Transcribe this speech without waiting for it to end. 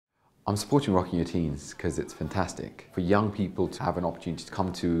I'm supporting Rocking Your Teens because it's fantastic. For young people to have an opportunity to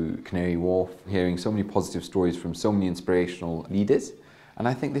come to Canary Wharf, hearing so many positive stories from so many inspirational leaders, and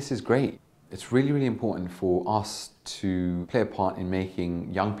I think this is great. It's really, really important for us to play a part in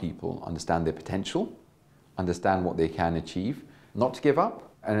making young people understand their potential, understand what they can achieve, not to give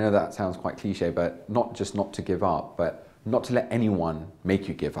up. I know that sounds quite cliche, but not just not to give up, but not to let anyone make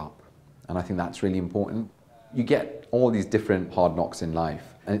you give up. And I think that's really important. You get all these different hard knocks in life,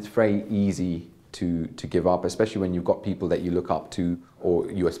 and it's very easy to give up, especially when you've got people that you look up to or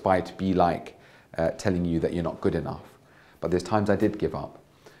you aspire to be like, telling you that you're not good enough. But there's times I did give up.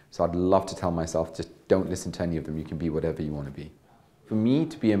 So I'd love to tell myself, just don't listen to any of them. You can be whatever you want to be. For me,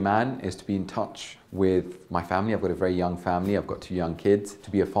 to be a man is to be in touch with my family. I've got a very young family. I've got 2 young kids.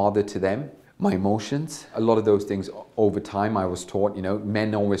 To be a father to them. My emotions, a lot of those things over time I was taught,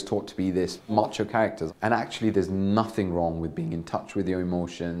 men always taught to be this macho characters. And actually there's nothing wrong with being in touch with your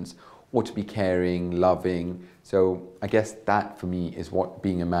emotions or to be caring, loving. So I guess that for me is what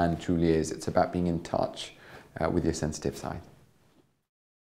being a man truly is. It's about being in touch with your sensitive side.